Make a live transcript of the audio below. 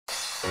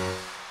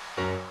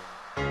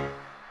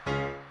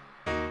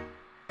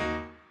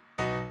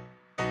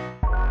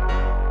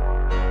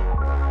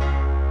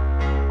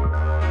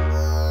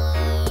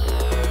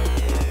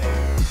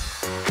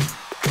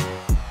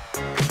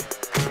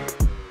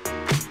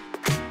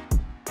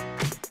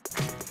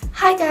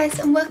Hi guys,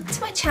 and welcome to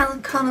my channel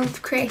Carnival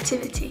of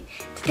Creativity.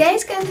 Today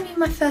is going to be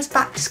my first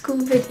back to school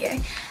video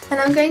and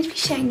I'm going to be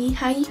showing you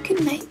how you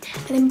can make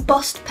an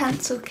embossed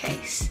pencil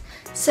case.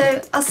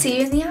 So I'll see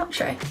you in the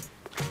outro.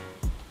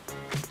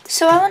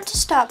 So I want to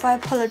start by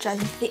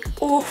apologising for the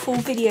awful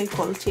video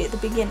quality at the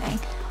beginning.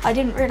 I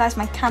didn't realise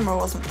my camera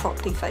wasn't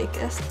properly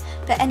focused.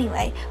 But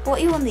anyway,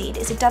 what you will need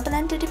is a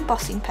double-ended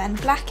embossing pen,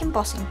 black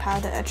embossing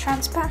powder, a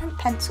transparent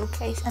pencil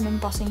case and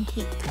embossing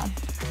heat gun.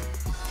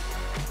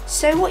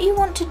 So what you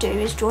want to do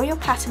is draw your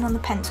pattern on the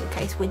pencil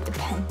case with the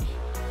pen.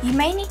 You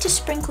may need to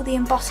sprinkle the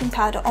embossing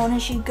powder on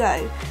as you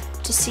go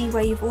to see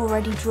where you've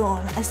already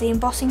drawn, as the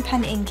embossing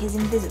pen ink is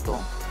invisible.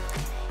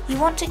 You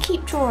want to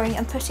keep drawing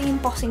and putting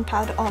embossing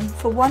powder on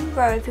for one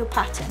row of your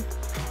pattern.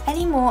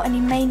 Any more and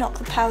you may knock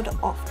the powder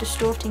off,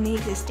 distorting the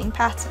existing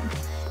pattern.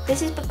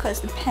 This is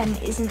because the pen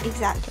isn't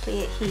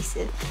exactly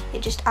adhesive,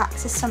 it just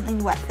acts as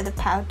something wet for the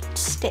powder to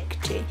stick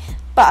to,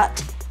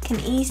 but can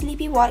easily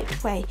be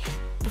wiped away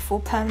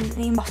before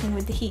permanently embossing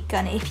with the heat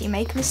gun if you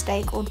make a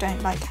mistake or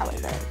don't like how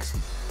it looks.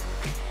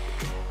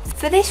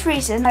 For this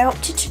reason, I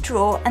opted to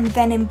draw and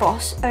then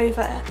emboss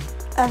over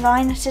a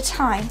line at a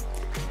time,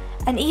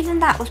 and even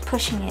that was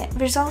pushing it,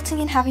 resulting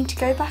in having to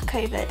go back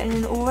over in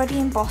an already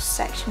embossed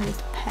section with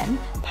the pen,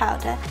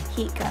 powder,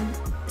 heat gun,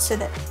 so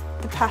that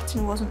the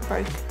pattern wasn't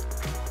broken.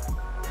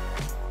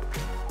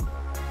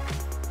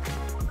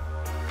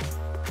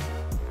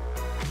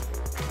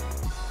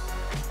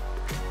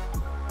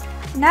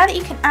 Now that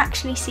you can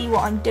actually see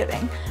what I'm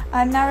doing,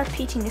 I'm now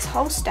repeating this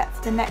whole step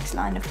for the next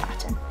line of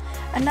pattern.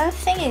 Another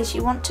thing is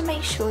you want to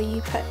make sure you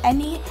put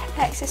any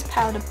excess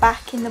powder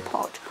back in the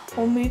pot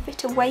or move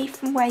it away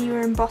from where you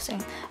are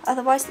embossing,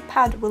 otherwise the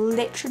powder will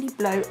literally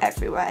blow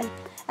everywhere.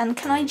 And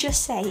can I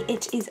just say,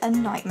 it is a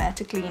nightmare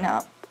to clean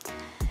up.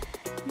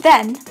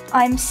 Then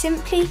I'm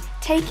simply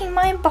taking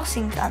my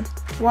embossing gun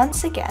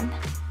once again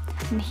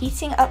and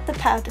heating up the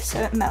powder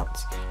so it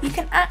melts. You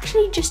can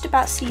actually just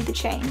about see the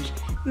change.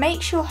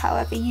 Make sure,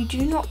 however, you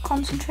do not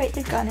concentrate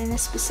the gun in a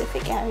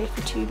specific area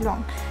for too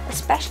long,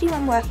 especially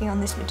when working on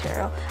this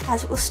material,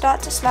 as it will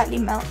start to slightly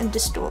melt and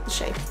distort the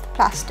shape of the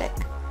plastic.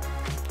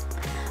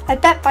 I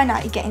bet by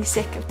now you're getting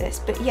sick of this,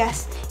 but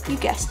yes, you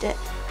guessed it.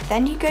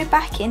 Then you go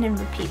back in and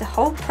repeat the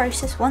whole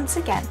process once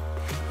again.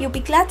 You'll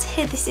be glad to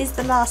hear this is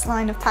the last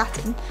line of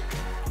pattern.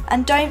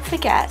 And don't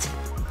forget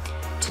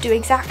to do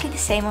exactly the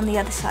same on the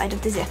other side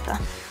of the zipper.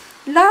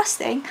 Last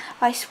thing,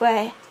 I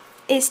swear,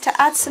 is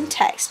to add some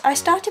text. I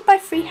started by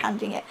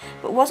freehanding it,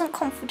 but wasn't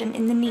confident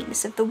in the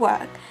neatness of the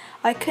work.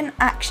 I couldn't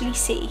actually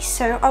see,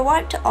 so I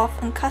wiped it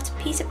off and cut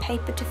a piece of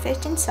paper to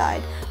fit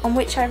inside, on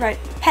which I wrote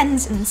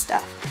pens and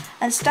stuff,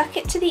 and stuck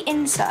it to the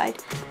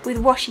inside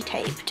with washi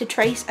tape to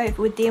trace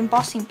over with the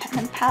embossing pen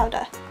and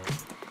powder.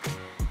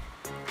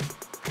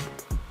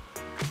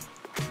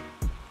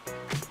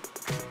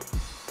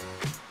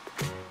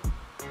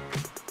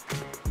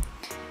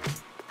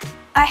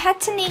 I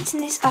had to neaten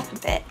this up a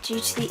bit due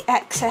to the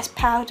excess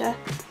powder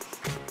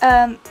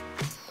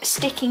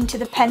sticking to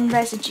the pen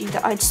residue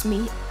that I'd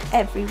smeared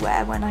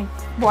everywhere when I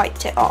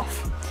wiped it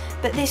off.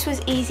 But this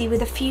was easy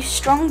with a few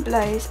strong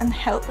blows and the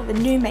help of a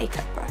new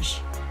makeup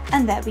brush.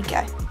 And there we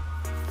go.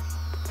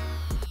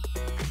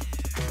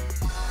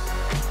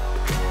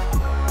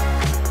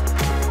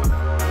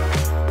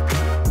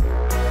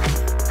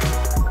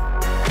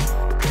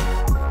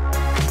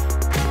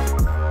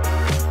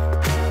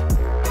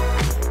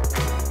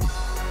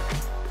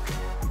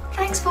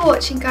 Thanks for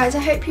watching guys, I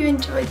hope you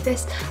enjoyed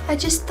this. I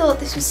just thought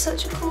this was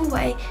such a cool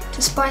way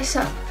to spice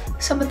up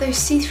some of those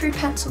see-through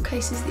pencil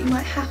cases that you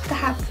might have to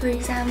have for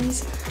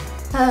exams,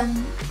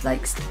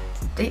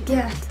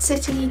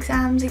 sitting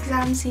exams,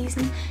 exam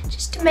season,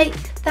 just to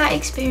make that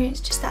experience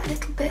just that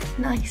little bit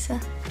nicer.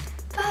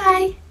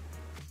 Bye!